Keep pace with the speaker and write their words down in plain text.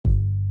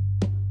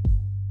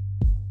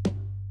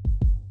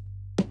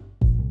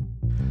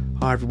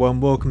Hi everyone,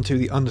 welcome to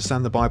the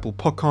Understand the Bible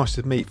podcast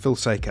with me, Phil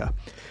Saker.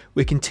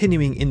 We're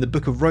continuing in the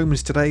book of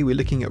Romans today. We're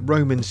looking at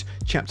Romans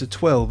chapter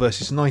 12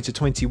 verses 9 to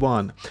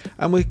 21,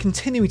 and we're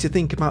continuing to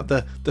think about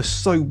the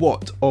so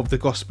what of the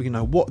gospel.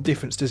 What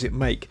difference does it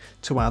make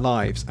to our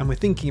lives? And we're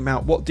thinking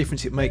about what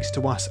difference it makes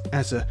to us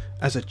as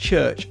a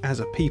church,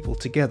 as a people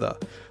together,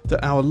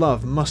 that our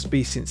love must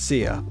be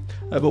sincere.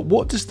 But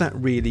what does that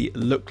really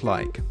look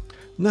like?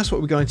 And that's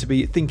what we're going to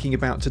be thinking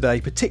about today,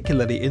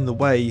 particularly in the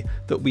way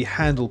that we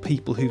handle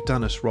people who've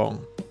done us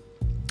wrong.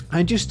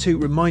 And just to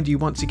remind you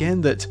once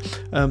again that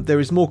there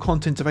is more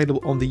content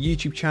available on the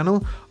YouTube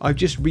channel. I've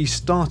just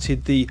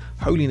restarted the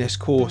Holiness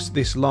course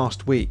this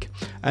last week.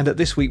 And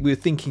this week we're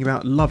thinking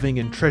about loving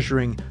and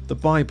treasuring the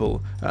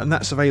Bible. And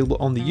that's available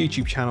on the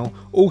YouTube channel.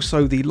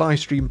 Also, the live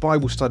stream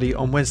Bible study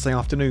on Wednesday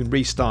afternoon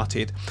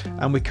restarted.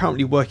 And we're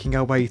currently working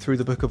our way through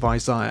the book of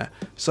Isaiah.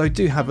 So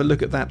do have a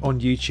look at that on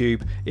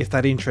YouTube if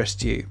that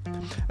interests you.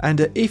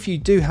 And if you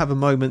do have a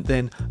moment,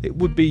 then it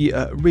would be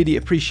really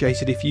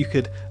appreciated if you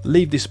could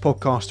leave this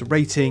podcast a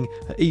rating,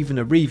 even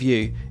a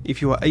review,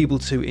 if you are able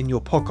to in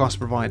your podcast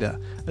provider,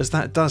 as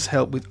that does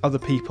help with other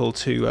people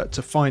to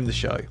find the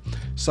show.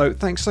 So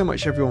thanks so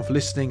much everyone for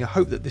listening. I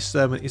hope that this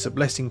sermon is a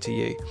blessing to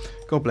you.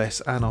 God bless,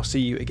 and I'll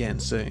see you again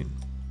soon.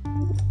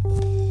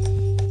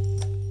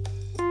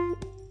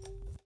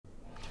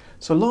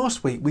 So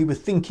last week we were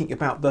thinking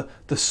about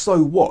the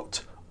so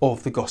what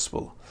of the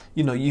gospel.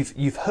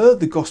 You've heard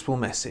the gospel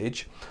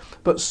message,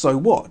 but so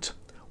what?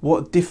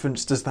 What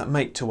difference does that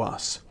make to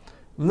us?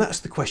 And that's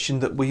the question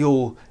that we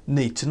all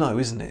need to know,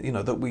 isn't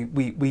it? That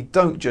we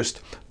don't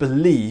just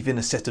believe in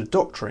a set of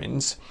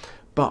doctrines,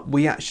 but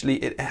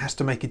it has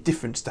to make a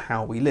difference to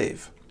how we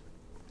live.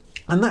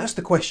 And that's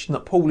the question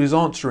that Paul is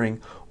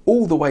answering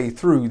all the way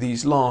through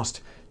these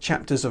last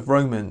chapters of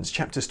Romans,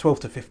 chapters 12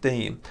 to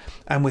 15.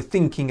 And we're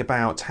thinking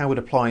about how it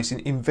applies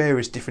in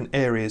various different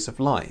areas of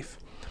life.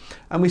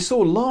 And we saw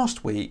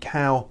last week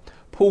how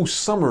Paul's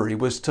summary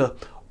was to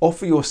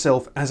offer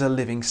yourself as a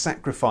living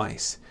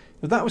sacrifice.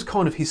 That was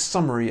kind of his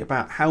summary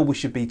about how we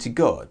should be to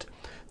God,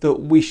 that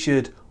we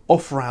should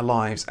offer our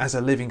lives as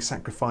a living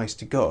sacrifice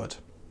to God.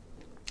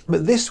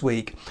 But this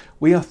week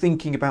we are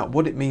thinking about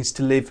what it means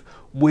to live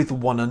with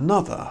one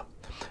another,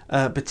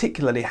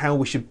 particularly how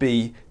we should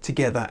be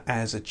together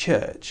as a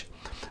church.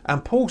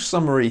 And Paul's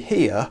summary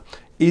here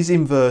is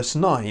in verse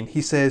 9.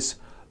 He says,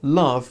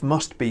 love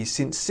must be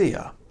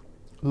sincere.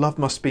 Love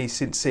must be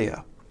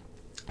sincere.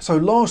 So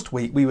last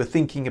week we were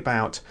thinking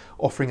about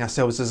offering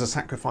ourselves as a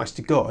sacrifice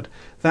to God.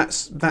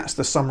 That's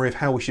the summary of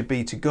how we should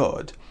be to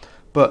God.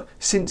 But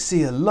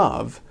sincere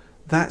love,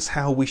 that's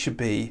how we should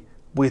be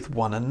with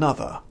one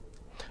another.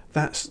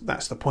 That's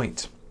the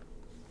point.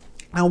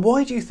 Now,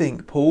 why do you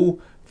think Paul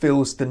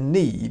feels the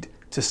need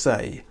to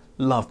say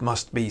love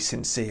must be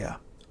sincere?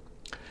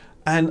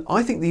 And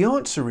I think the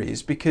answer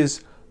is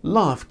because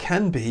love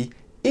can be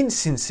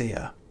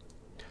insincere.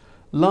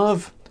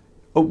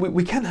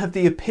 We can have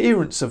the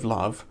appearance of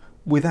love,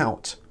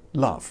 without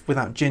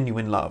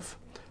genuine love.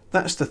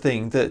 That's the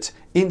thing, that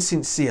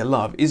insincere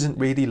love isn't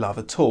really love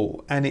at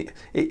all, and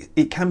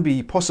it can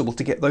be possible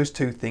to get those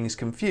two things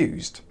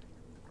confused.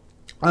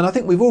 And I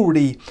think we've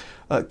already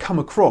come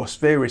across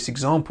various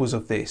examples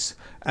of this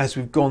as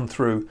we've gone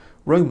through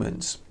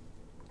Romans.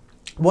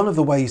 One of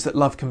the ways that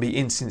love can be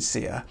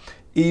insincere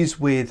is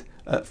with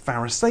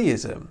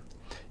Pharisaism.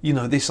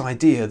 This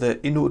idea that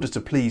in order to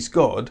please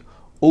God,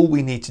 all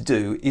we need to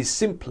do is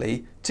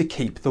simply to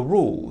keep the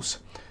rules.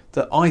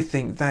 That I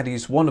think that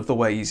is one of the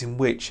ways in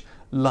which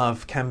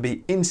love can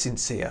be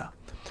insincere.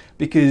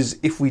 Because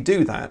if we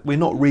do that, we're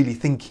not really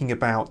thinking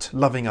about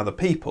loving other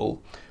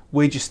people.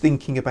 We're just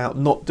thinking about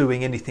not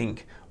doing anything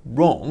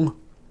wrong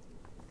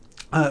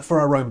for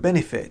our own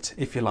benefit,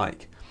 if you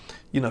like.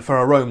 For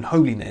our own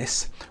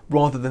holiness,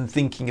 rather than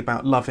thinking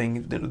about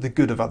loving the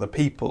good of other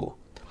people.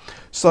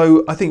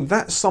 So I think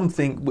that's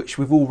something which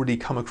we've already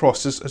come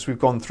across as we've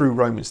gone through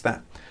Romans,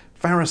 that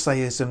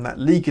Pharisaism, that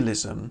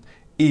legalism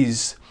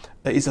is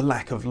a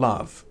lack of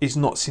love, is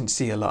not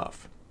sincere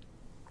love.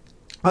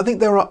 I think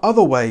there are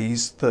other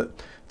ways that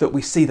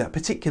we see that,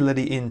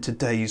 particularly in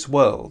today's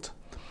world.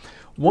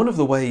 One of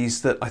the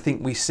ways that I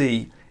think we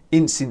see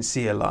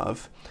insincere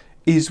love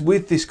is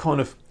with this kind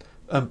of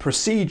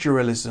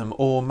proceduralism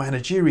or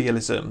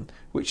managerialism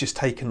which has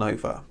taken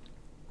over,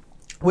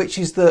 which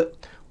is that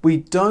we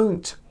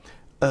don't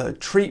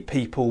treat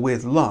people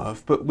with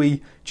love, but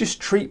we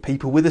just treat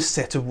people with a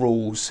set of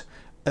rules,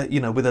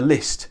 with a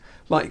list.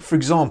 Like, for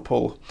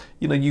example,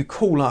 you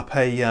call up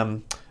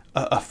a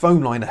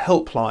phone line, a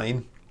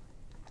helpline,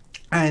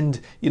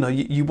 and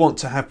you want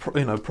to have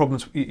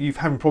problems. You're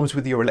having problems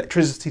with your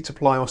electricity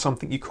supply or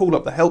something. You call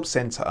up the help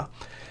centre,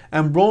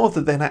 and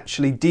rather than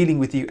actually dealing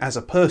with you as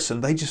a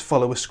person, they just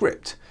follow a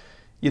script.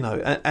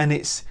 And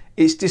it's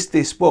just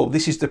this. Well,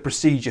 this is the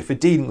procedure for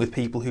dealing with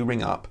people who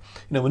ring up.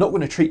 We're not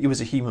going to treat you as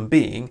a human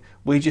being.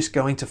 We're just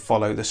going to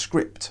follow the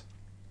script.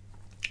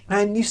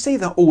 And you see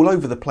that all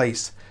over the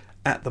place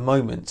at the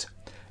moment.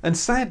 And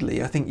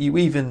sadly, I think you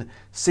even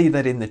see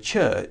that in the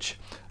church,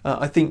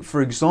 I think,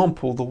 for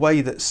example, the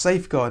way that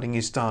safeguarding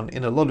is done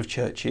in a lot of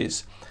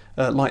churches,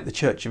 like the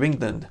Church of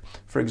England,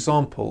 for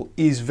example,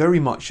 is very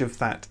much of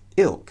that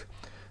ilk,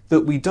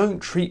 that we don't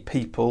treat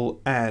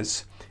people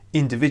as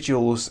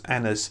individuals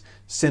and as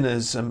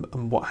sinners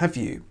and what have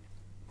you,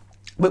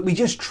 but we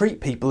just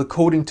treat people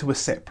according to a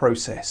set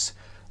process,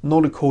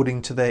 not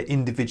according to their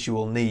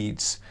individual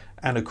needs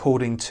and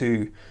according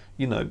to,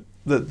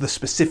 the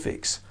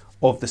specifics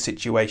of the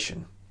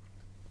situation.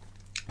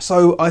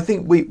 So I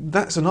think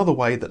that's another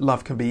way that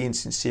love can be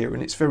insincere,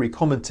 and it's very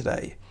common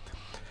today.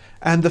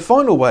 And the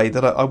final way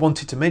that I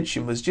wanted to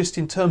mention was just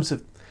in terms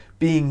of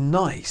being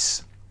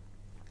nice.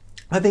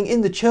 I think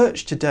in the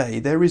church today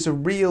there is a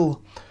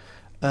real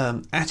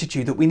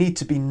attitude that we need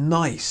to be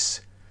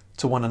nice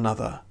to one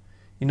another.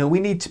 We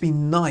need to be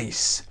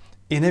nice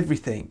in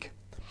everything.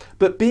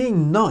 But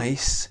being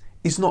nice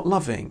is not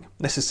loving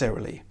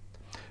necessarily.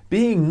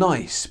 Being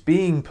nice,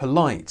 being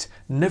polite,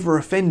 never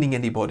offending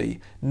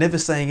anybody, never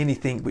saying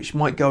anything which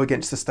might go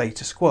against the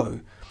status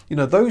quo,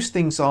 those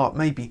things are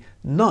maybe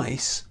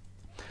nice,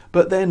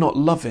 but they're not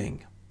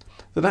loving.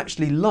 That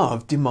actually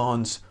love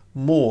demands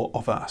more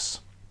of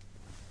us.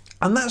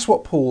 And that's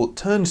what Paul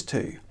turns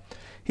to.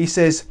 He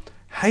says,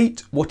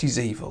 hate what is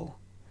evil,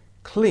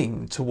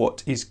 cling to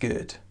what is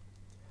good.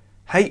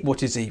 Hate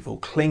what is evil,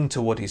 cling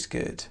to what is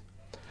good.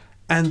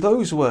 And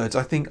those words,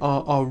 I think,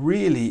 are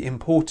really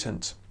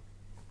important,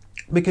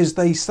 because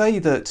they say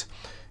that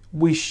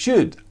we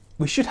should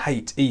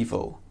hate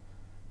evil.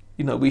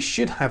 We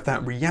should have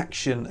that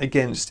reaction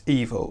against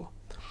evil.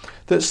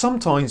 That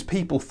sometimes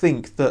people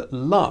think that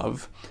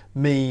love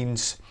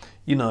means,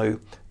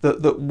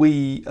 that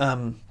we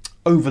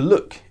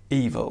overlook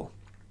evil.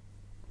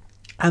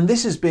 And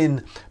this has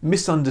been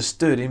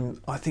misunderstood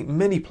in, I think,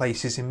 many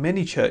places, in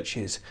many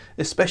churches,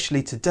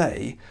 especially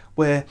today,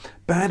 where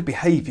bad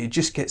behaviour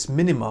just gets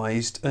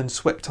minimised and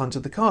swept under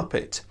the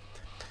carpet.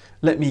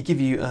 Let me give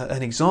you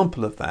an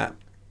example of that.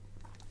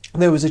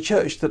 There was a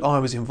church that I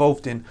was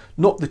involved in,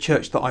 not the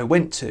church that I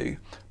went to,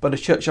 but a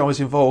church I was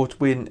involved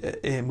with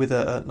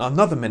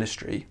another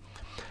ministry.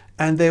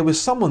 And there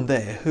was someone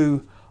there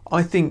who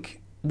I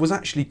think was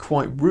actually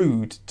quite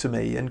rude to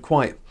me and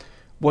quite,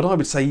 what I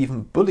would say,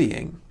 even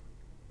bullying.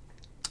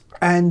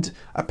 And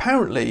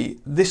apparently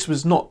this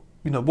was not,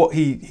 what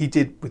he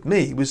did with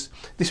me,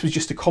 this was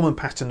just a common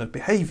pattern of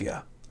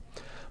behaviour.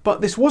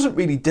 But this wasn't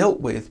really dealt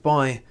with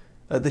by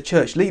the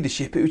church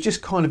leadership. It was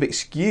just kind of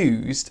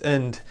excused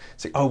and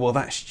say, oh well,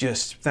 that's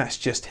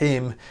just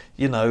him,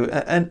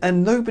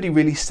 and nobody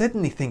really said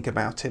anything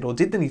about it or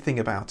did anything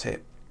about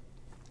it.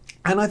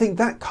 And I think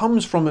that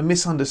comes from a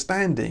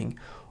misunderstanding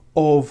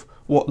of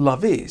what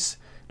love is.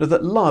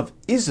 That love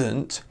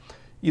isn't,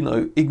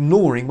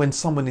 ignoring when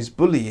someone is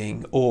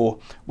bullying or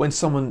when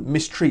someone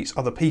mistreats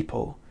other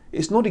people.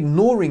 It's not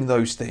ignoring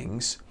those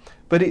things,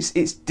 but it's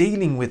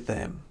dealing with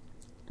them.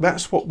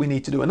 That's what we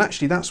need to do. And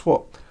actually that's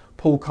what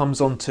Paul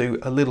comes on to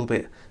a little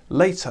bit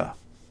later.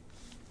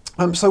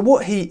 So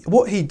what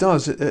he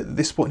does at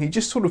this point, he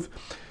just sort of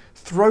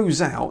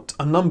throws out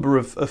a number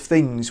of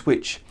things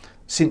which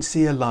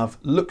sincere love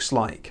looks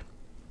like,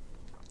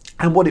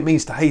 and what it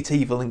means to hate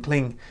evil and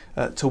cling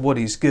to what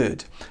is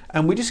good.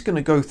 And we're just going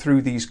to go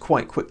through these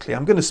quite quickly.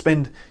 I'm going to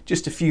spend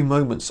just a few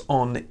moments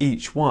on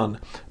each one,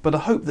 but I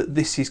hope that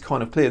this is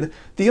kind of clear.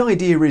 The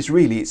idea is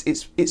really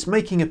it's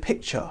making a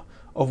picture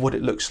of what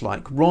it looks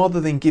like rather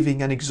than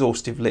giving an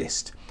exhaustive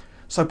list.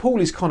 So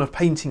Paul is kind of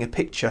painting a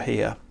picture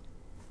here,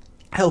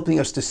 helping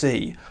us to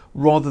see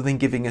rather than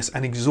giving us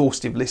an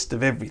exhaustive list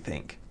of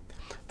everything.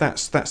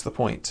 That's the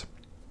point.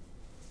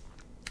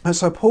 And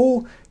so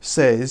Paul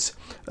says,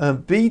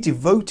 be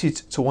devoted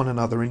to one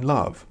another in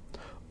love.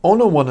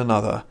 Honour one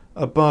another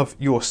above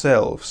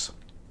yourselves.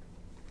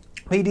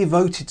 Be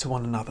devoted to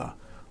one another.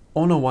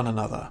 Honour one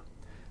another.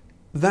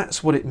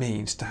 That's what it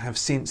means to have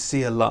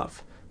sincere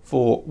love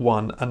for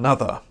one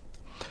another.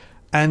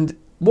 And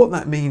what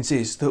that means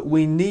is that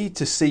we need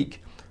to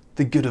seek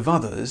the good of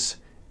others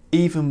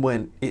even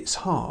when it's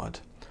hard.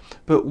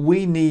 But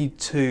we need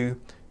to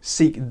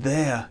seek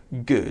their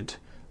good,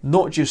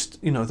 not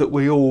just, that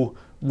we all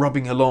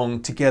rubbing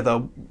along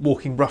together,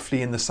 walking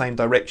roughly in the same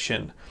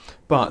direction,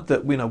 but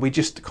that we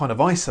just kind of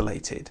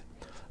isolated,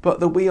 but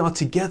that we are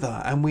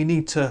together and we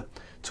need to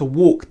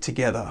walk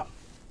together.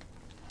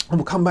 And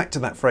we'll come back to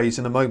that phrase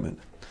in a moment.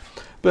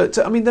 But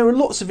there are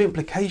lots of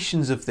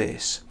implications of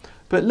this,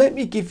 but let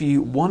me give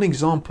you one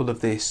example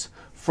of this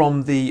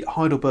from the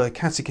Heidelberg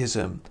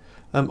Catechism.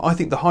 I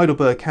think the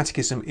Heidelberg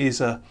Catechism is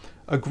a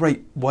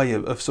great way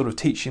of sort of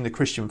teaching the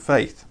Christian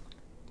faith.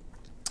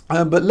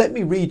 But let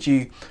me read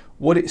you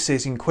what it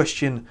says in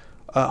question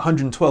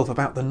 112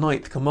 about the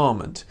 9th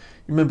commandment.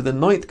 Remember, the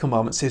 9th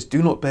commandment says,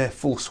 do not bear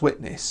false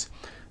witness.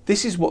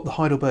 This is what the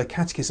Heidelberg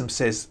Catechism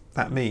says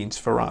that means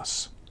for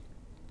us.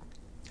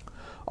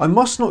 I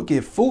must not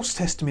give false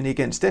testimony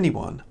against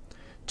anyone,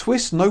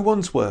 twist no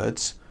one's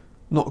words,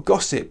 not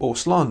gossip or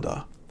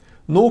slander,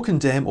 nor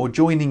condemn or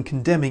join in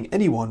condemning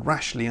anyone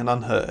rashly and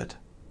unheard.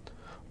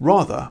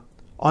 Rather,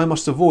 I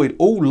must avoid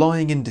all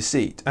lying and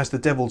deceit as the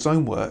devil's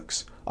own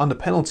works, under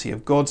penalty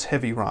of God's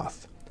heavy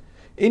wrath.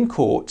 In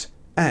court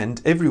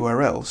and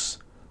everywhere else,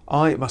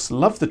 I must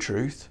love the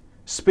truth,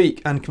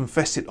 speak and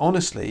confess it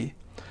honestly,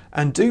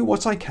 and do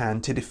what I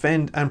can to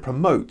defend and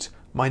promote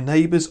my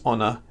neighbour's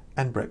honour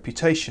and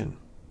reputation.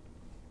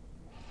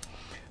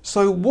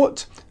 So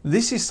what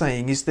this is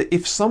saying is that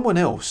if someone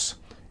else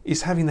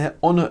is having their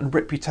honour and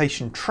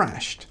reputation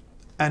trashed,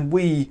 and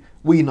we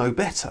know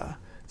better,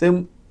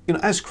 then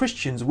as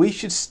Christians we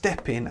should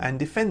step in and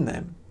defend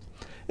them,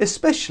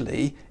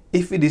 especially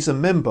if it is a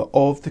member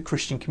of the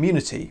Christian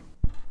community.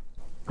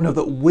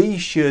 That we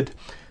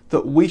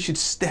should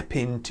step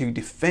in to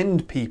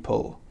defend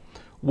people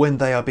when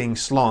they are being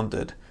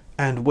slandered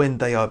and when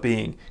they are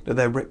being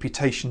their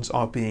reputations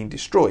are being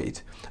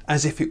destroyed,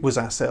 as if it was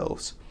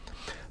ourselves.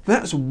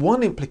 That's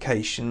one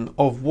implication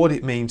of what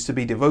it means to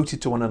be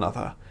devoted to one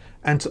another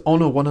and to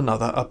honour one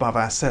another above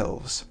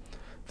ourselves.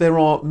 There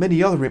are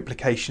many other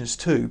implications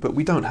too, but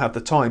we don't have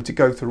the time to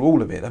go through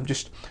all of it. I'm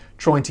just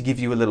trying to give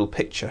you a little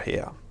picture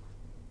here.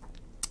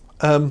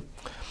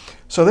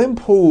 So then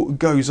Paul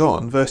goes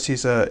on,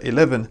 verses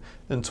 11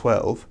 and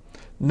 12.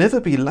 Never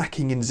be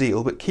lacking in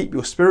zeal, but keep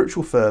your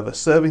spiritual fervour,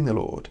 serving the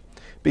Lord.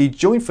 Be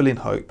joyful in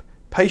hope,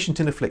 patient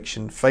in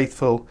affliction,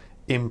 faithful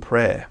in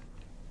prayer.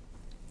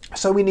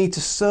 So we need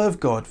to serve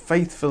God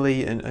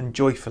faithfully and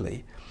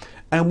joyfully.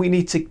 And we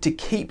need to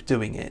keep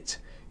doing it,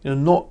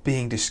 not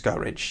being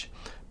discouraged,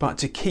 but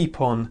to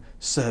keep on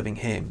serving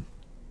Him.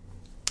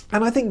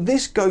 And I think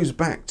this goes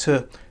back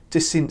to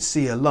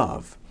sincere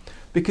love,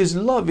 because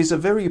love is a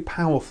very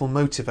powerful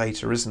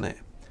motivator, isn't it?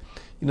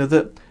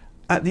 That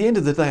at the end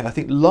of the day, I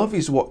think love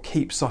is what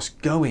keeps us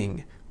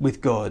going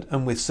with God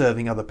and with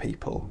serving other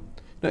people.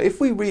 Now,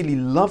 if we really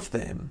love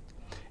them,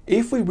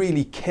 if we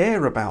really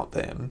care about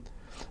them,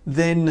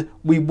 then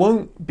we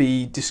won't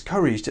be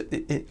discouraged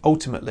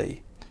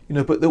ultimately,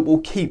 but that we'll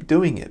keep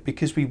doing it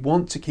because we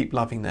want to keep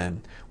loving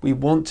them. We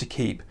want to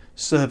keep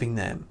serving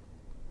them.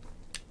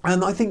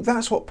 And I think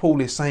that's what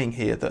Paul is saying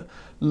here, that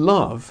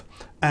love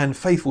and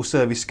faithful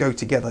service go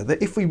together.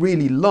 That if we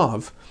really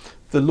love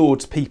the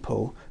Lord's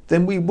people,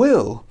 then we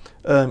will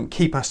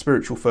keep our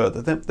spiritual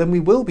fervour. Then we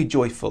will be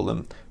joyful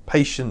and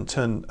patient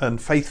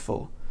and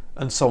faithful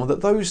and so on.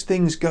 That those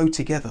things go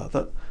together.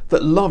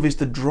 That love is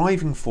the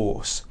driving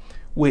force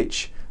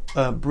which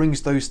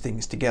brings those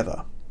things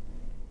together.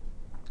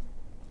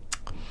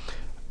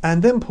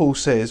 And then Paul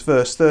says,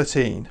 verse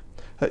 13,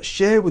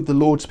 share with the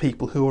Lord's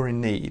people who are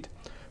in need.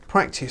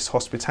 Practice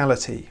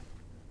hospitality.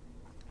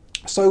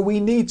 So we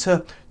need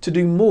to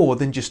do more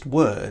than just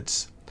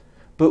words,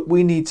 but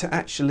we need to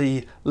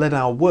actually let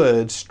our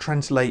words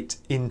translate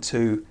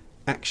into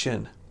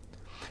action.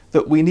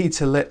 That we need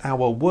to let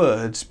our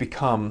words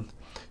become,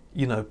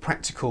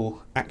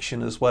 practical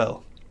action as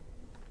well.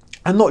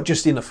 And not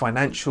just in a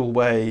financial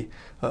way,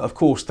 of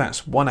course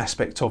that's one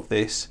aspect of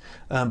this,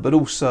 but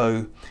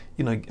also,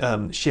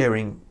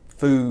 sharing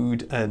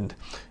food and,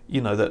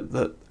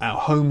 that our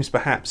homes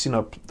perhaps,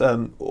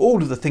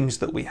 all of the things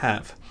that we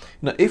have.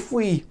 If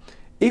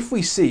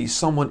we see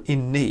someone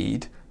in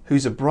need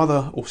who's a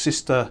brother or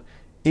sister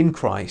in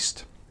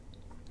Christ,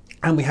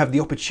 and we have the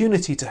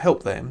opportunity to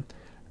help them,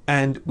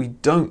 and we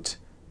don't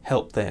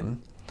help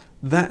them,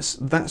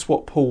 that's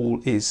what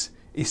Paul is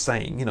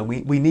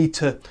saying. We need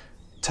to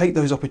take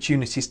those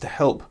opportunities to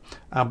help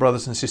our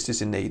brothers and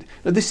sisters in need.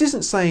 Now, this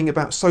isn't saying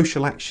about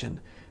social action.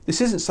 This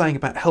isn't saying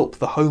about help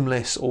the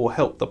homeless or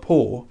help the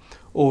poor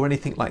or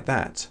anything like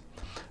that.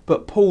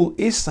 But Paul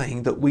is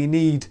saying that we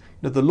need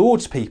the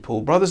Lord's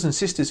people, brothers and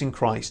sisters in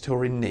Christ who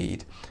are in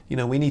need.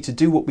 We need to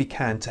do what we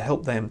can to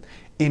help them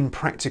in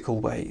practical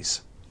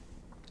ways.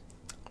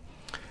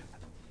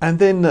 And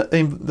then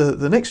in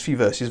the next few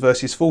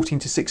verses 14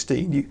 to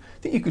 16, I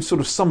think you could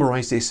sort of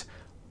summarise this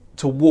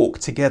to walk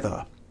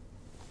together.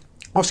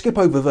 I'll skip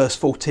over verse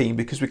 14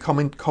 because we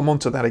come on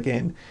to that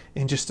again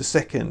in just a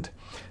second.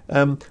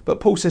 But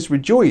Paul says,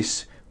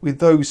 rejoice with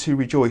those who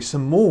rejoice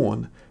and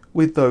mourn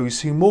with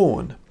those who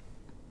mourn.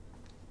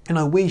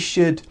 We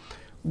should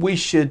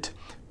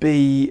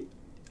be,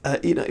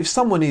 if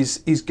someone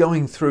is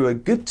going through a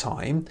good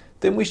time,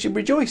 then we should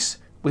rejoice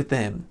with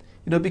them,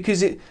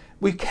 because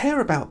we care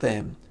about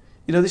them.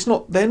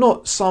 They're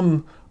not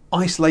some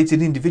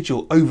isolated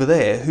individual over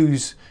there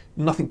who's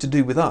nothing to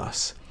do with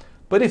us.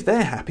 But if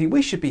they're happy,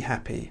 we should be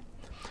happy.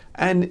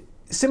 And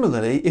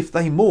similarly, if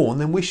they mourn,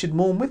 then we should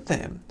mourn with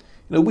them.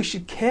 We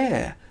should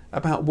care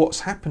about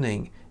what's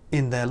happening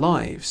in their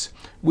lives.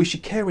 We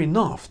should care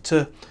enough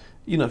to,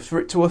 for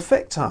it to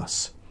affect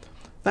us.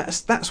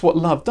 That's what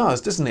love does,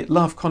 doesn't it?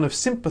 Love kind of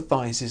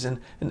sympathises and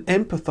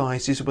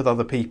empathises with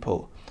other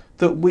people.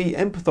 That we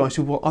empathise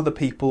with what other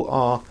people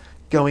are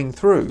going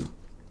through.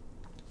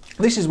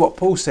 This is what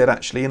Paul said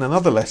actually in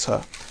another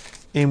letter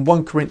in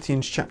 1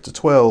 Corinthians chapter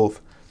 12.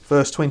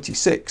 Verse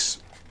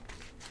 26,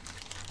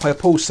 where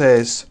Paul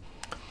says,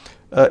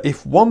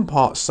 if one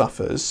part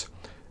suffers,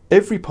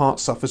 every part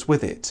suffers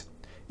with it.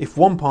 If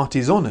one part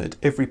is honoured,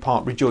 every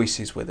part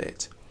rejoices with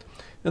it.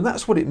 And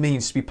that's what it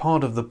means to be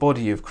part of the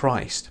body of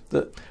Christ,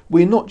 that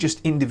we're not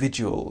just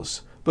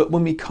individuals, but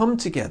when we come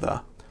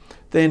together,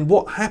 then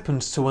what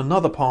happens to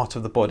another part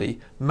of the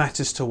body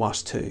matters to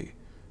us too.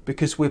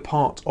 because we're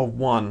part of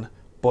one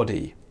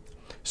body.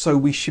 So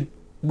we should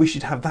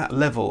have that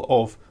level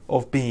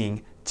of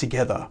being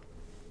together.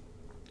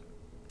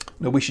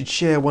 We should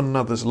share one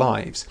another's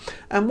lives.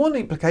 And one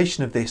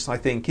implication of this, I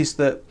think, is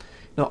that,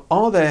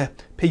 are there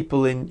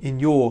people in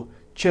your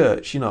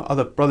church,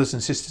 other brothers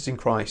and sisters in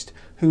Christ,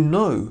 who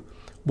know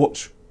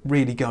what's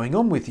really going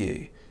on with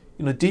you?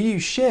 Do you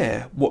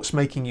share what's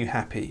making you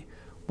happy,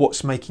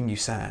 what's making you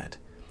sad?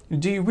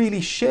 Do you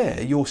really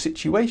share your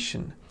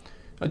situation?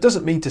 It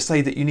doesn't mean to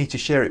say that you need to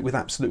share it with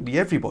absolutely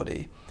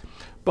everybody,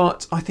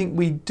 but I think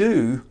we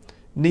do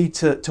need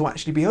to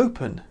actually be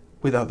open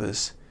with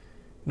others.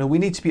 We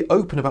need to be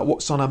open about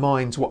what's on our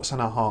minds, what's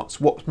on our hearts,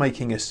 what's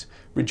making us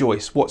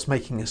rejoice, what's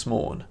making us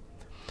mourn.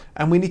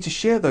 And we need to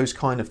share those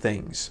kind of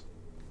things.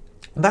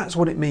 That's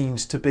what it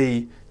means to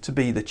be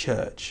the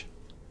church.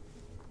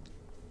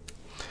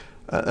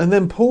 And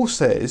then Paul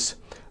says,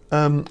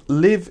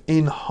 live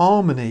in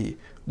harmony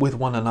with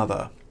one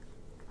another.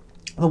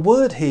 The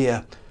word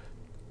here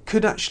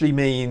could actually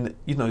mean,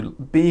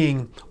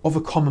 being of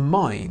a common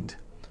mind,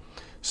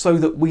 so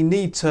that we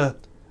need to,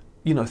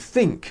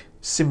 think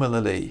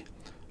similarly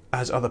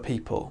as other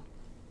people.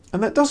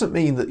 And that doesn't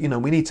mean that,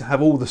 we need to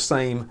have all the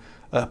same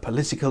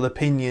political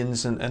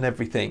opinions and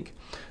everything.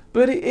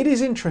 But it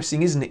is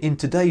interesting, isn't it, in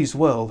today's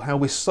world, how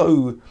we're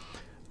so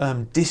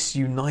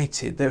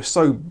disunited. They're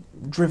so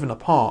driven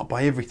apart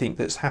by everything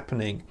that's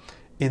happening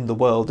in the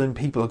world, and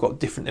people have got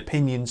different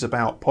opinions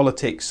about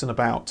politics and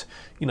about,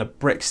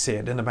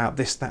 Brexit and about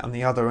this, that and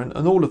the other,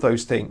 and all of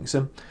those things.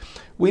 And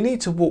we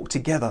need to walk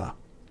together.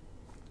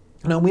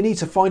 We need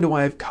to find a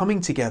way of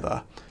coming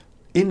together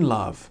in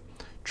love,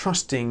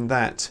 trusting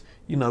that,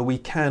 we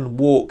can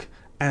walk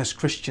as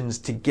Christians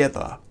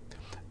together,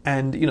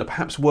 and,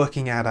 perhaps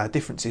working out our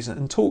differences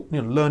and talk,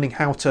 learning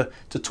how to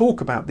talk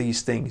about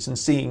these things and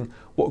seeing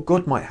what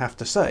God might have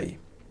to say,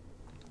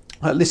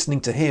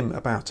 listening to him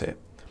about it.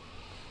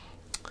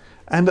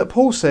 And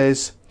Paul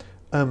says,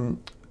 do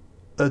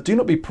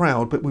not be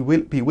proud, but we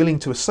will be willing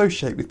to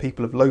associate with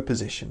people of low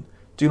position.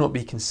 Do not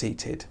be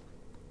conceited.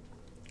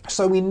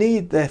 So we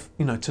need,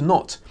 to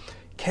not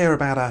care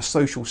about our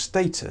social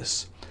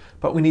status,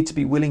 but we need to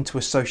be willing to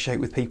associate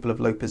with people of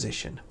low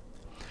position.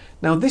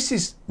 Now, this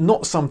is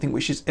not something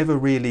which has ever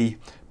really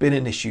been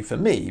an issue for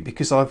me,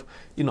 because I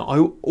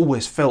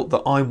always felt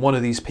that I'm one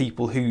of these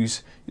people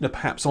who's,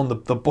 perhaps on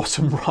the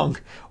bottom rung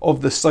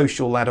of the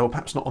social ladder, or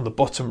perhaps not on the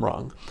bottom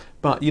rung,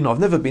 but, I've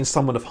never been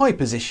someone of high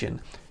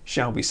position,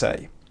 shall we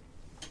say.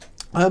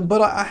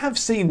 But I have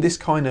seen this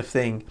kind of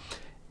thing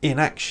in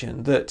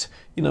action, that,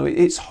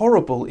 it's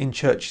horrible in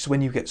churches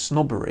when you get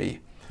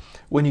snobbery,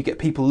 when you get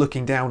people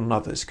looking down on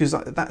others, because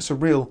that's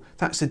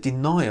a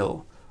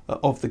denial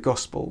of the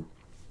gospel.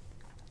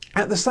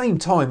 At the same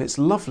time, it's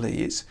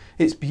lovely,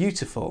 it's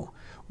beautiful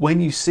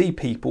when you see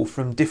people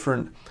from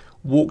different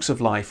walks of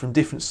life, from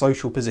different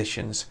social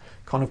positions,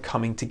 kind of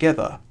coming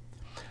together.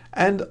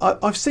 And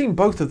I've seen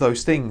both of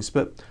those things,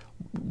 but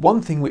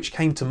one thing which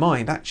came to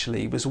mind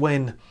actually was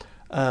when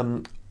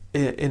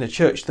in a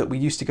church that we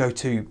used to go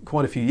to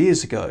quite a few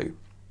years ago,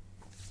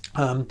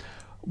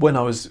 when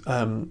I was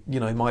in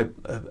my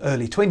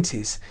early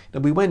 20s,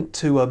 we went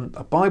to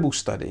a Bible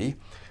study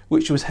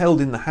which was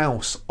held in the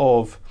house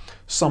of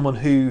someone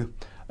who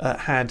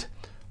had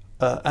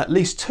at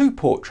least 2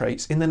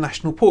 portraits in the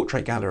National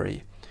Portrait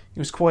Gallery. He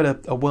was quite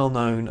a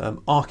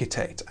well-known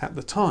architect at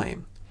the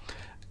time.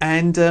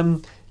 And,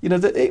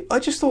 I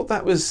just thought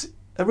that was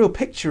a real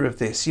picture of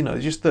this,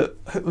 just that,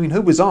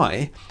 who was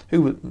I?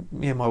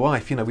 Me and my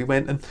wife, we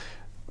went, and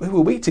who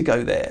were we to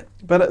go there?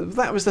 But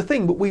that was the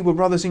thing, but we were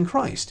brothers in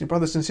Christ,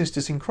 brothers and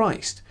sisters in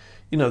Christ,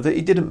 that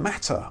it didn't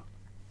matter.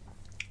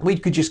 We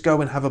could just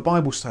go and have a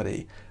Bible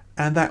study,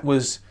 and that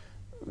was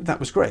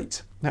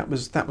great. That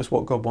was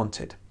what God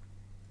wanted.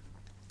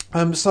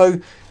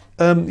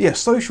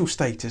 Social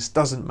status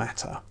doesn't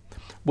matter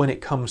when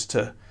it comes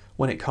to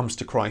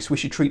Christ. We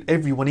should treat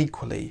everyone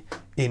equally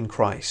in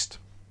Christ.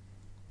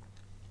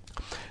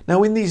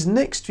 Now, in these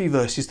next few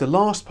verses, the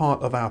last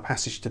part of our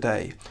passage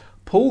today,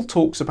 Paul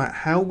talks about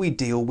how we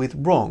deal with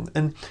wrong,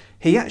 and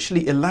he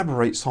actually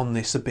elaborates on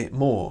this a bit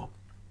more.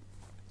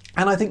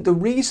 And I think the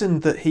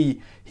reason that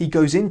he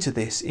goes into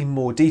this in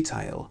more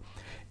detail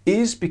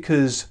is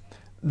because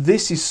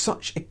this is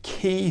such a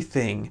key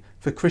thing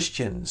for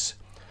Christians,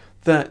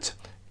 that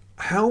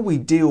how we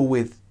deal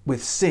with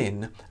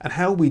sin and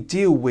how we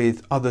deal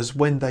with others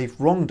when they've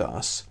wronged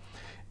us,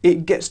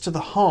 it gets to the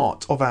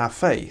heart of our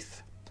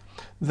faith.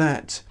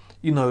 That,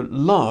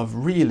 love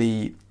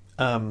really,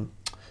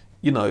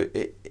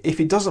 if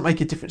it doesn't make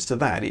a difference to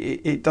that,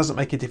 it doesn't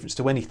make a difference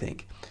to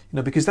anything.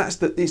 Because it's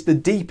the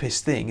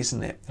deepest thing,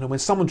 isn't it? When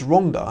someone's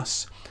wronged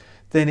us,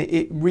 then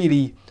it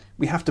really,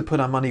 we have to put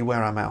our money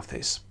where our mouth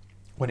is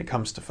when it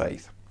comes to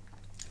faith.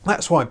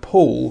 That's why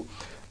Paul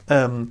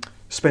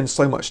spends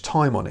so much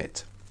time on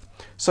it.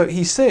 So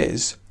he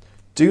says,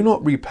 do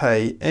not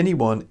repay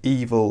anyone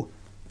evil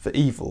for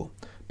evil.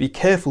 Be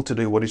careful to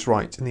do what is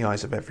right in the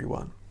eyes of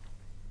everyone.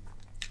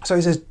 So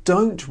he says,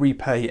 don't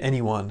repay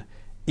anyone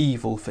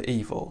evil for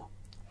evil.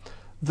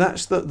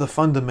 That's the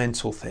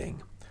fundamental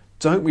thing.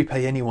 don't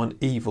repay anyone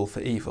evil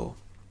for evil.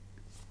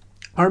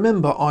 I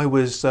remember I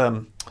was,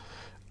 a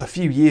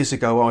few years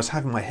ago, I was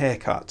having my hair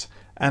cut.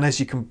 And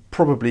as you can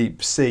probably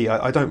see,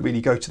 I don't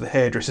really go to the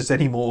hairdressers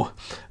anymore.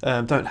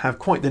 Don't have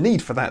quite the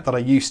need for that I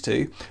used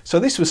to. So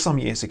this was some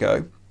years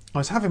ago. I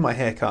was having my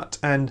hair cut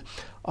and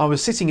I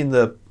was sitting in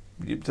the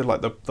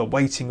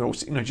waiting room,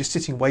 just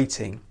sitting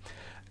waiting.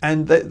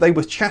 And they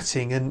were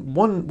chatting, and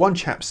one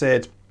chap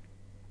said,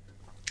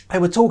 they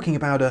were talking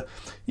about a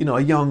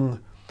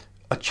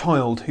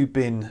child who'd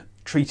been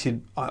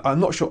treated, I'm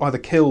not sure, either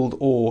killed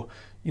or,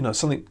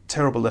 something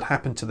terrible had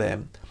happened to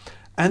them.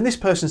 And this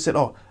person said,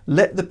 oh,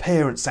 let the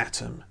parents at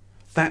them.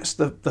 That's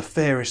the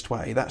fairest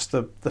way. That's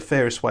the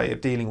fairest way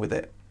of dealing with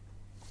it.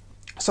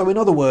 So in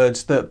other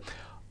words, that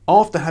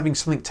after having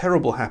something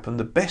terrible happen,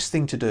 the best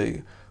thing to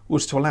do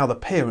was to allow the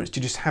parents to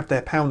just have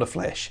their pound of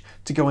flesh,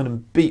 to go in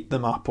and beat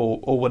them up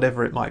or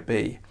whatever it might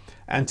be,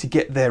 and to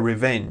get their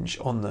revenge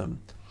on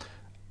them.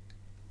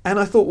 And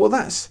I thought, well,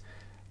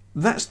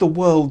 that's the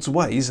world's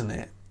way, isn't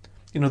it?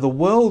 The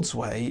world's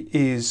way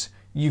is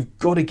you've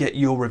got to get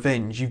your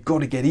revenge. You've got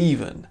to get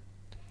even.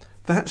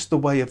 That's the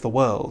way of the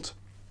world.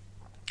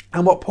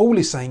 And what Paul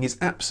is saying is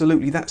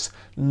absolutely that's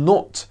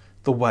not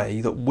the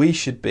way that we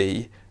should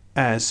be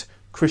as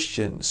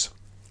Christians.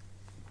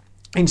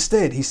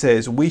 Instead, he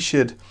says we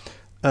should,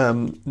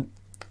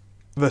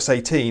 verse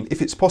 18,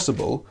 if it's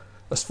possible,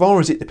 as far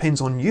as it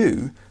depends on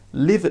you,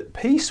 live at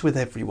peace with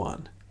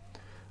everyone.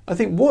 I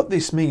think what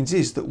this means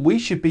is that we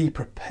should be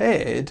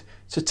prepared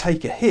to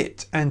take a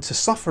hit and to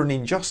suffer an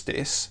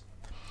injustice,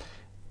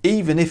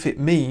 even if it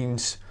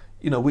means,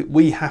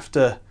 we have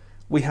to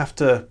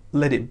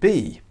let it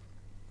be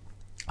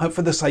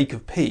for the sake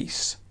of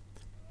peace.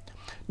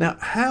 Now,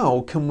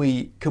 how can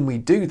we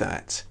do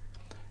that?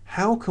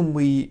 How can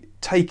we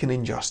take an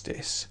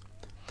injustice?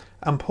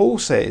 And Paul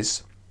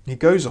says, he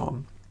goes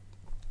on,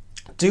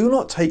 do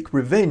not take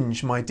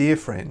revenge, my dear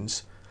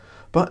friends,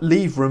 but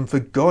leave room for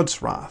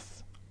God's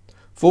wrath.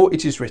 For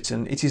it is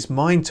written, it is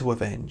mine to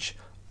avenge,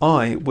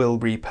 I will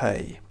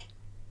repay.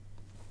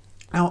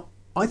 Now,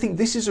 I think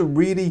this is a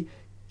really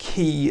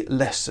key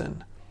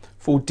lesson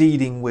for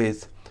dealing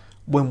with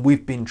when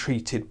we've been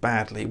treated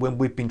badly, when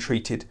we've been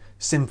treated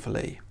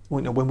sinfully,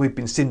 when we've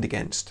been sinned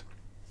against.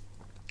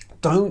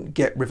 Don't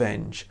get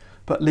revenge,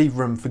 but leave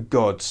room for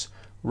God's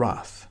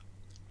wrath.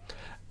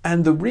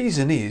 And the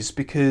reason is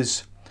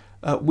because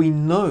we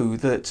know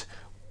that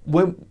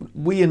when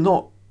we are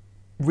not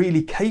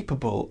really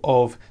capable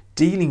of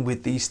dealing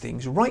with these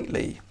things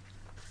rightly.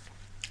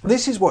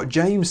 This is what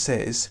James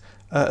says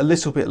a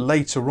little bit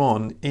later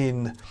on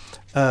in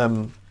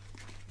the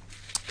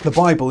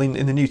Bible,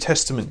 in the New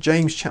Testament,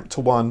 James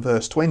chapter 1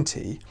 verse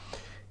 20.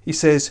 He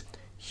says,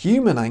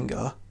 human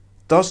anger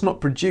does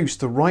not produce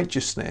the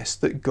righteousness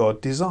that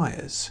God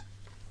desires.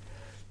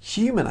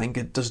 Human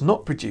anger does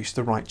not produce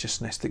the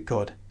righteousness that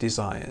God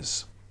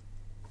desires.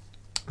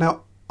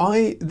 Now,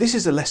 this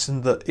is a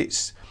lesson that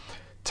it's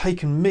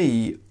taken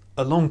me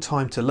a long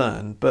time to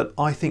learn, but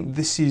I think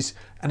this is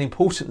an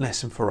important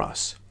lesson for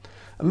us.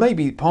 And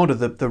maybe part of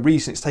the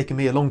reason it's taken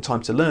me a long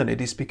time to learn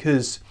it is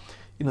because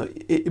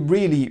it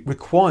really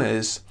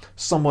requires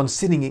someone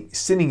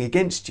sinning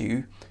against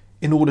you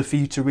in order for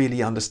you to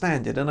really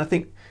understand it. And I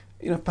think,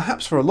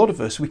 perhaps for a lot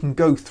of us, we can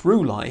go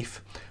through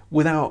life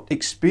without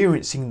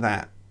experiencing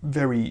that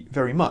very,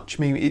 very much.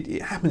 I mean,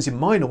 it happens in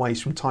minor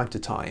ways from time to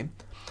time.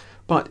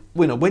 But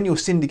when you're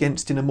sinned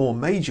against in a more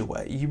major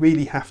way, you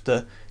really have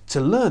to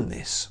learn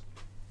this.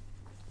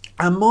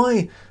 And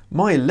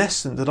my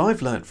lesson that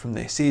I've learned from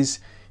this is,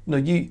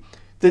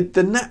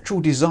 the natural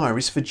desire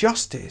is for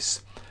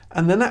justice.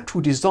 And the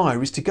natural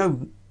desire is to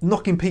go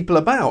knocking people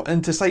about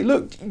and to say,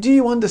 look, do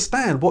you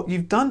understand what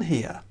you've done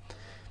here?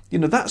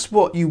 That's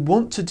what you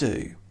want to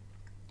do.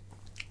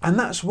 And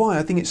that's why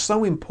I think it's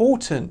so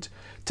important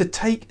to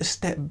take a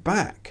step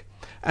back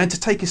and to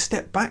take a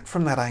step back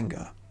from that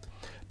anger.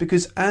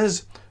 Because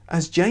as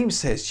James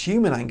says,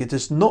 human anger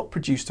does not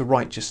produce the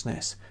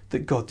righteousness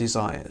that God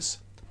desires.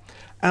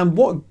 And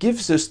what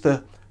gives us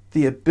the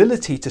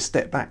ability to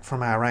step back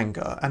from our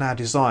anger and our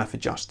desire for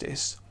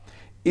justice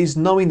is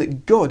knowing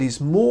that God is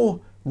more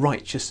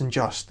righteous and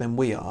just than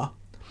we are,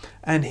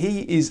 and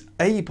he is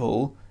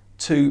able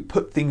to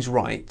put things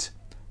right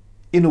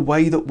in a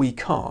way that we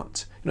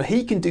can't.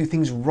 He can do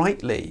things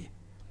rightly.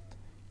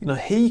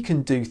 He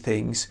can do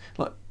things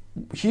like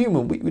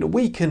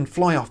we can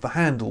fly off the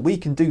handle, we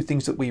can do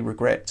things that we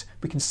regret,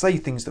 we can say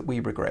things that we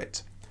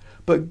regret.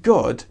 But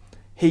God,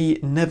 he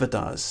never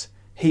does.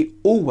 He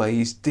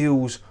always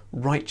deals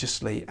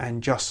righteously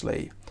and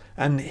justly,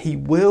 and he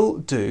will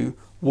do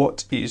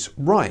what is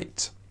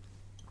right.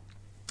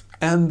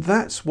 And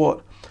that's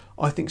what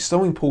I think is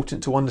so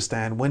important to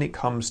understand when it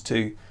comes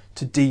to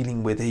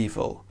dealing with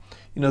evil.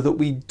 That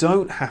we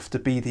don't have to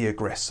be the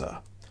aggressor.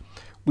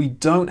 We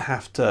don't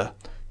have to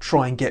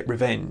try and get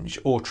revenge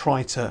or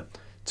try to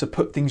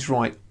put things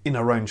right in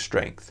our own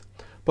strength.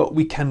 But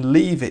we can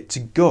leave it to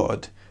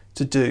God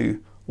to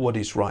do what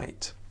is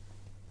right.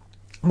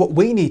 What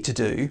we need to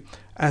do,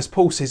 as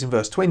Paul says in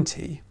verse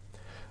 20,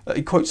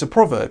 he quotes a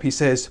proverb. He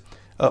says,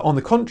 On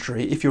the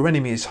contrary, if your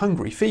enemy is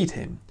hungry, feed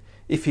him.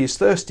 If he is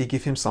thirsty,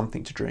 give him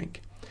something to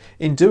drink.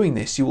 In doing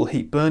this, you will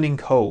heap burning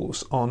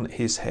coals on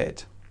his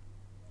head.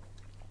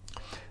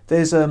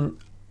 There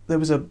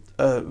was a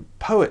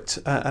poet,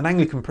 an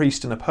Anglican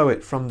priest and a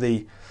poet from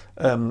the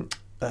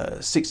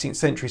 16th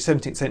century,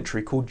 17th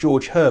century called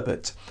George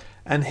Herbert.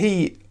 And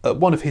he,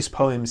 one of his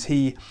poems,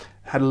 he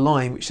had a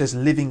line which says,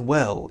 "Living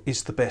well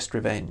is the best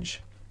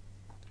revenge."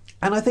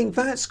 And I think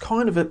that's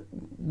kind of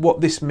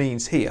what this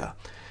means here,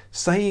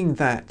 saying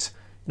that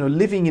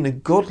living in a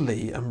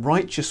godly and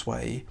righteous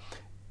way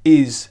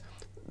is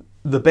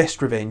the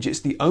best revenge. It's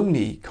the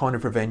only kind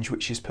of revenge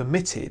which is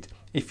permitted,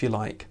 if you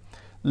like.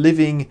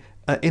 Living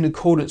in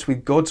accordance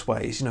with God's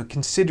ways,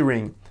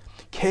 considering,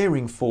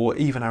 caring for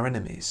even our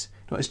enemies.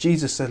 As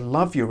Jesus said,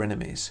 love your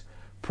enemies,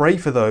 pray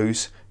for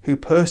those who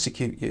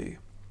persecute you.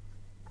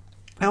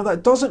 Now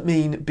that doesn't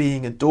mean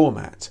being a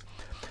doormat.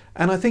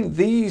 And I think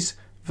these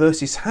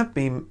verses have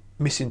been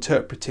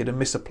misinterpreted and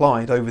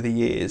misapplied over the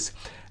years.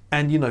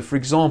 And, for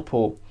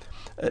example,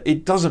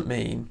 it doesn't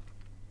mean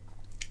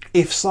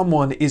if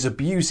someone is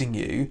abusing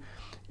you,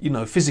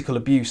 physical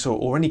abuse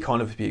or any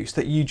kind of abuse,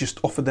 that you just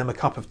offer them a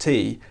cup of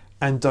tea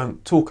and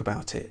don't talk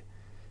about it.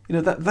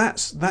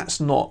 That's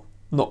not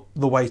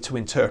the way to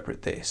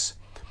interpret this.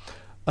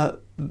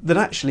 That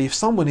actually, if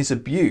someone is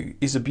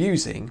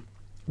abusing,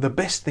 the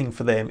best thing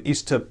for them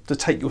is to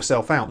take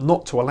yourself out,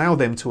 not to allow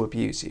them to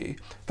abuse you.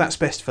 That's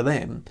best for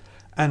them,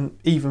 and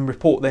even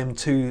report them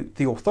to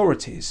the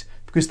authorities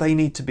because they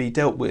need to be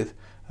dealt with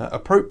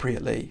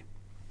appropriately.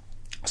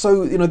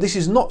 So, this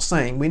is not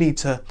saying we need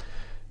to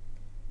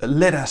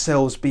let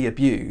ourselves be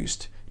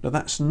abused.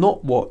 That's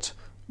not what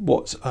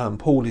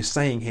Paul is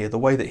saying here, the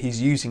way that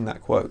he's using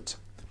that quote.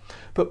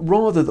 But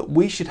rather that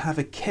we should have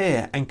a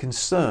care and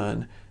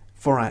concern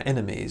for our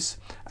enemies,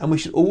 and we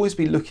should always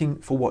be looking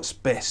for what's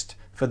best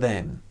for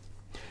them,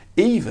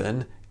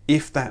 even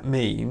if that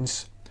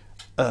means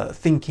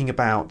thinking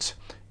about,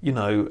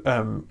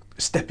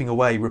 stepping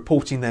away,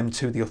 reporting them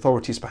to the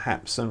authorities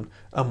perhaps, and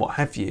what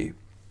have you.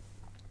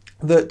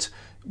 That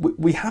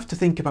we have to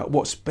think about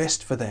what's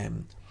best for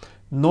them,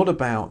 not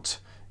about,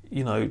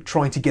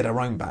 trying to get our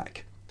own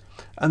back.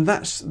 And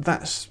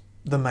that's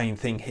the main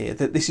thing here,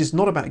 that this is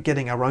not about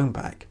getting our own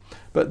back,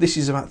 but this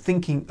is about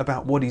thinking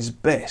about what is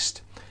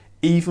best,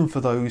 even for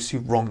those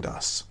who've wronged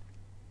us.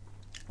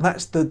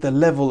 That's the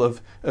level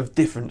of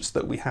difference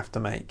that we have to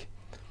make.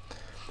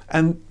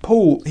 And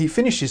Paul, he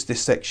finishes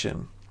this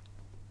section,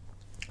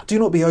 "Do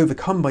not be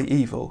overcome by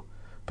evil,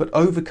 but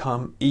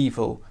overcome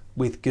evil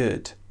with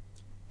good."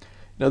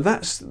 Now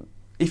that's,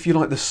 if you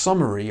like, the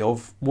summary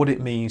of what it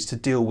means to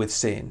deal with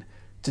sin,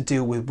 to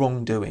deal with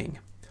wrongdoing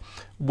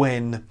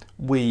when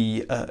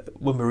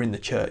we're in the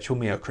church, when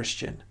we are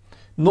Christian.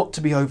 Not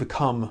to be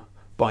overcome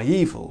by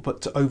evil,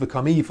 but to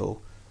overcome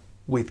evil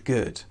with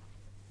good.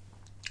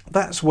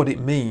 That's what it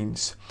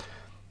means.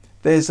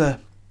 There's a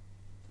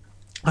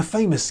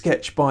famous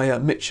sketch by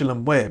Mitchell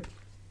and Webb,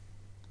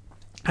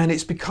 and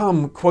it's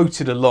become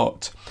quoted a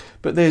lot,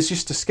 but there's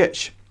just a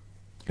sketch,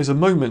 there's a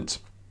moment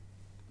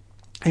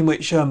in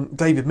which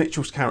David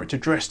Mitchell's character,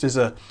 dressed as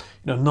a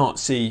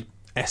Nazi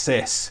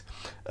SS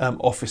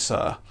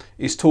officer,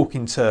 is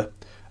talking to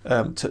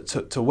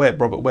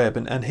Webb, Robert Webb,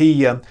 and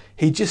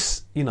he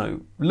just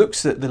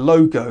looks at the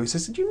logo,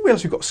 says, "Do you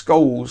realise we've got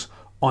skulls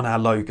on our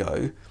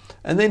logo?"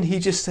 And then he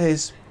just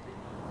says,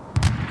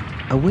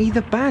 "Are we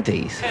the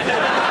baddies?"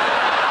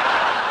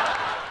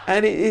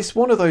 And it's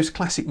one of those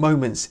classic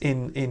moments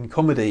in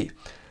comedy.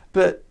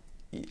 But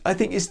I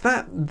think it's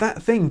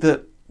that thing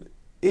that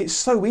it's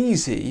so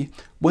easy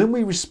when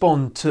we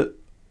respond to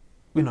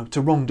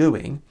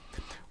wrongdoing,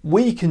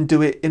 we can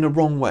do it in a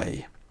wrong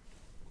way.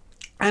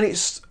 And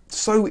it's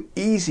so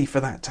easy for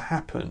that to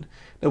happen.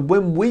 That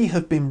when we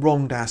have been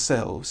wronged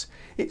ourselves,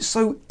 it's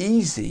so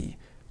easy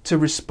to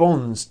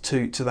respond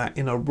to that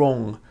in a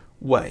wrong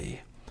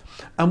way.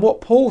 And what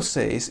Paul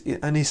says,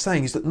 and he's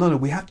saying, is that no,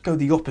 we have to go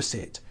the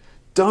opposite.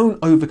 Don't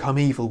overcome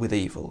evil with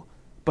evil,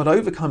 but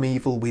overcome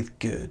evil with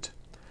good.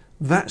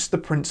 That's the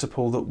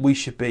principle that we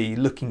should be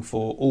looking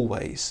for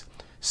always.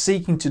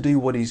 Seeking to do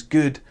what is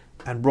good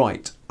and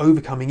right,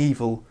 overcoming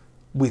evil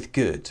with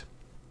good.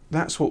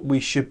 That's what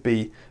we should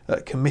be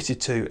committed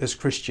to as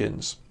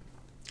Christians,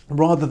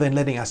 rather than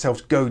letting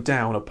ourselves go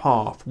down a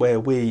path where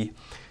we,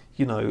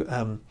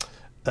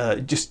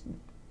 just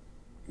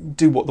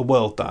do what the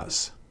world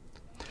does.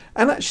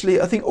 And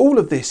actually, I think all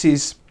of this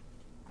is,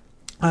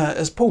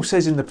 as Paul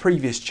says in the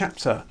previous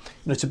chapter,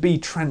 to be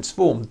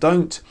transformed.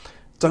 Don't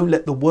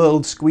let the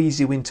world squeeze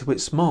you into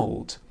its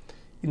mould.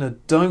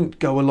 Don't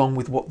go along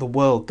with what the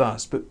world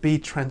does, but be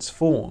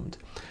transformed.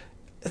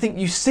 I think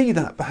you see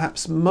that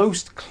perhaps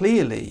most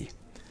clearly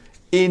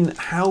in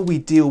how we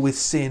deal with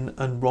sin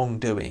and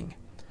wrongdoing.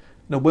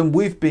 Now, when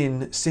we've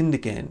been sinned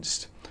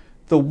against,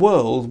 the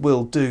world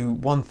will do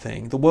one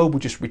thing. The world will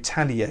just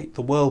retaliate.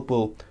 The world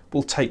will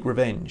take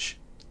revenge.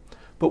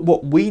 But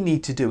what we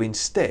need to do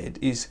instead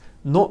is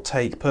not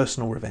take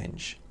personal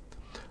revenge,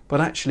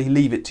 but actually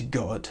leave it to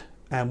God,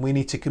 and we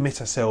need to commit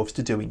ourselves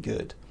to doing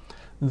good.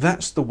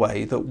 That's the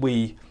way that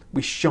we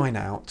we shine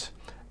out,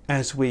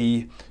 as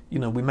we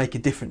make a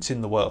difference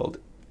in the world,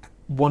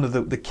 one of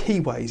the key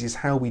ways is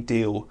how we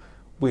deal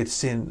with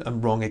sin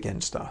and wrong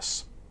against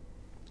us.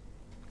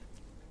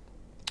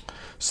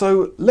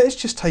 So let's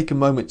just take a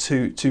moment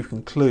to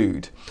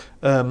conclude.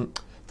 The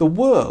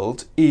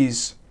world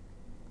is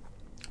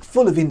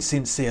full of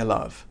insincere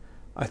love,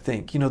 I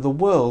think. The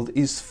world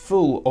is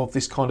full of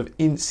this kind of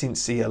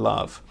insincere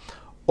love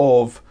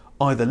of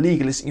either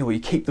legalism, you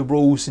keep the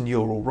rules and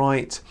you're all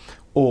right,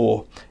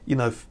 or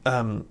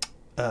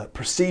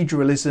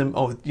proceduralism,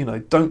 or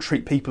don't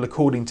treat people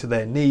according to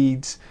their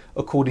needs,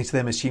 according to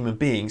them as human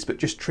beings, but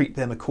just treat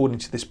them according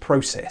to this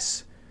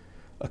process,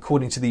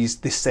 according to this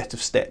set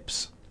of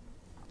steps,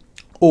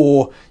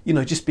 or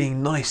just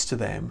being nice to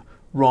them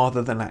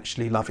rather than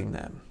actually loving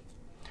them.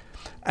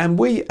 And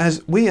we as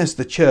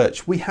the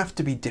church, we have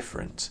to be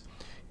different.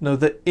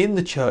 That in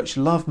the church,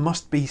 love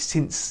must be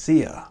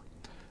sincere.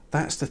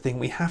 That's the thing.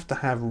 We have to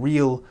have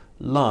real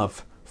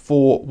love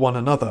for one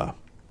another.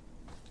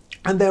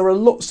 And there are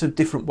lots of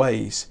different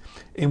ways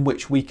in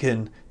which we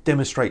can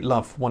demonstrate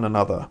love for one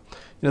another.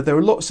 There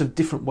are lots of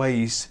different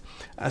ways,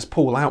 as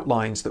Paul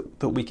outlines,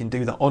 that we can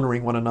do that: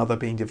 honouring one another,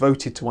 being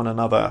devoted to one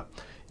another,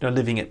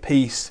 living at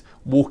peace,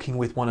 walking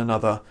with one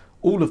another,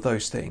 all of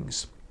those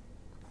things.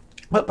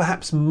 But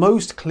perhaps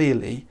most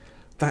clearly,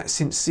 that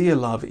sincere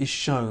love is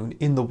shown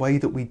in the way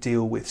that we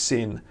deal with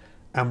sin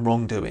and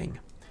wrongdoing.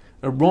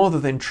 Rather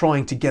than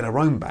trying to get our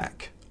own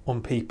back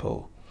on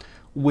people,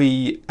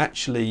 we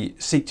actually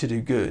seek to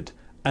do good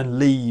and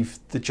leave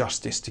the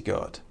justice to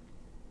God.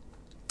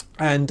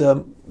 And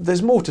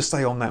there's more to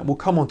say on that. We'll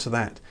come on to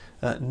that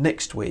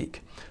next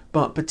week.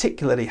 But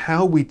particularly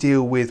how we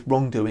deal with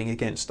wrongdoing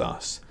against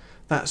us,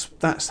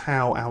 that's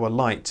how our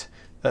light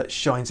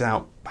shines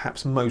out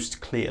perhaps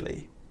most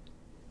clearly.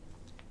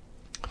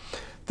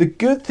 The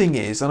good thing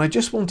is, and I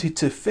just wanted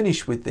to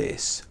finish with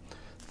this,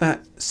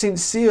 that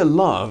sincere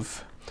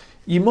love,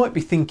 you might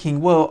be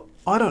thinking, well,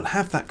 I don't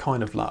have that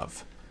kind of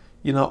love.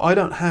 I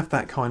don't have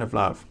that kind of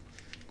love.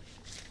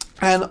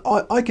 And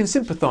I can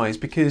sympathise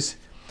because,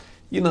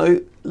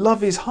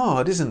 love is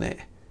hard, isn't it?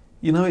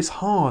 It's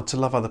hard to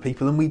love other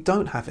people and we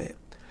don't have it.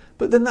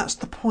 But then that's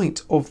the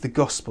point of the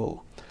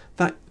gospel,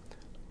 that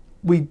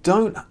we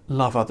don't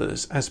love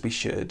others as we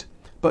should,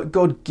 but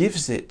God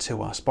gives it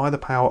to us by the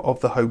power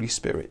of the Holy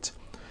Spirit.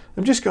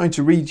 I'm just going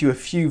to read you a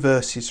few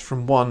verses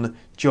from 1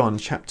 John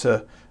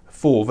chapter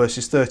 4,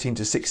 verses 13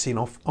 to 16.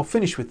 I'll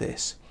finish with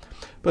this.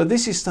 But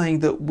this is saying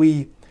that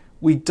we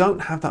don't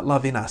have that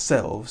love in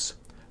ourselves,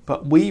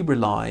 but we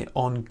rely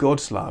on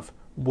God's love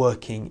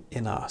working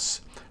in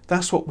us.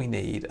 That's what we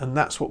need, and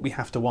that's what we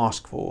have to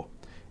ask for,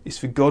 is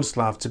for God's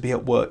love to be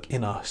at work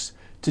in us,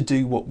 to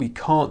do what we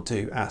can't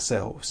do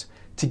ourselves,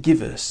 to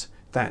give us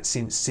that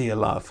sincere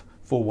love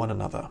for one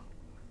another.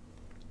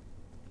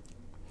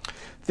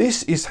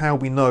 This is how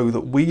we know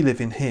that we live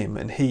in him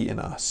and he in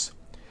us.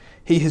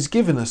 He has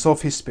given us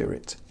of his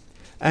Spirit,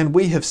 and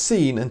we have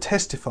seen and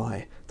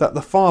testify that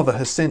the Father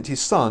has sent his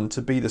Son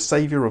to be the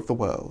Saviour of the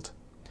world.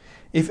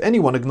 If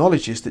anyone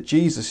acknowledges that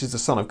Jesus is the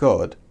Son of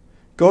God,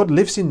 God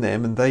lives in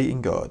them and they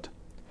in God.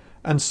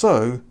 And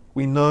so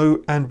we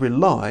know and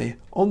rely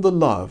on the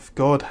love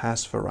God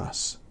has for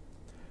us.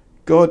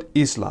 God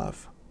is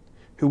love.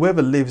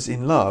 Whoever lives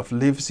in love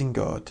lives in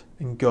God,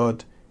 and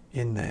God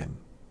in them.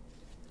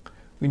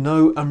 We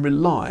know and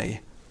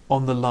rely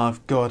on the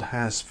love God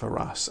has for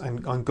us,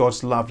 and on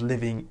God's love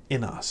living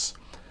in us.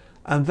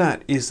 And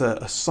that is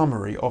a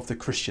summary of the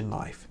Christian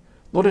life,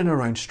 not in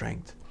our own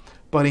strength,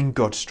 but in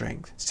God's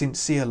strength,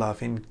 sincere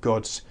love in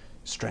God's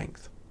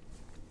strength.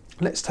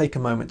 Let's take a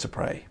moment to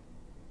pray.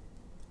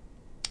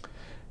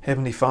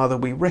 Heavenly Father,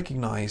 we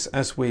recognise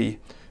as we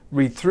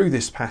read through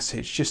this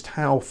passage just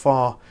how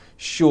far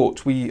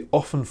short we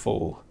often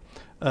fall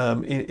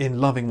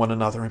in loving one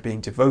another and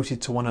being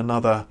devoted to one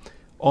another,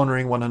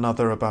 honouring one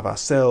another above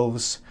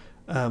ourselves,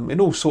 in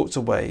all sorts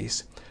of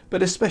ways,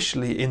 but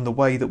especially in the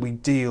way that we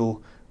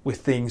deal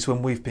with things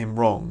when we've been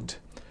wronged.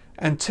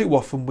 And too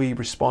often we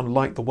respond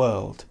like the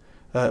world,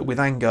 with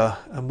anger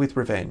and with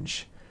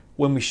revenge,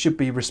 when we should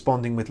be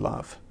responding with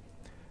love.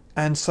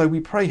 And so we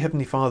pray,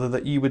 Heavenly Father,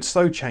 that you would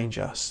so change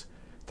us,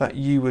 that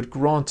you would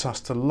grant us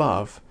to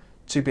love,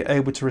 to be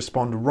able to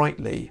respond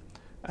rightly,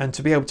 and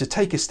to be able to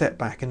take a step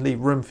back and leave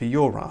room for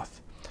your wrath,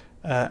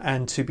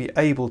 and to be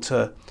able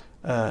to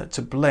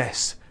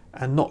bless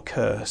and not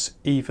curse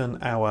even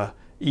our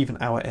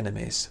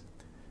enemies.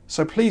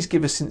 So please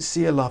give us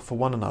sincere love for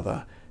one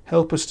another.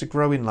 Help us to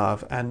grow in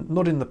love, and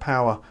not in the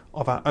power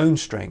of our own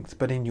strength,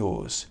 but in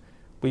yours.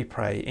 We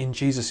pray in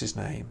Jesus'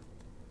 name.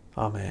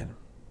 Amen.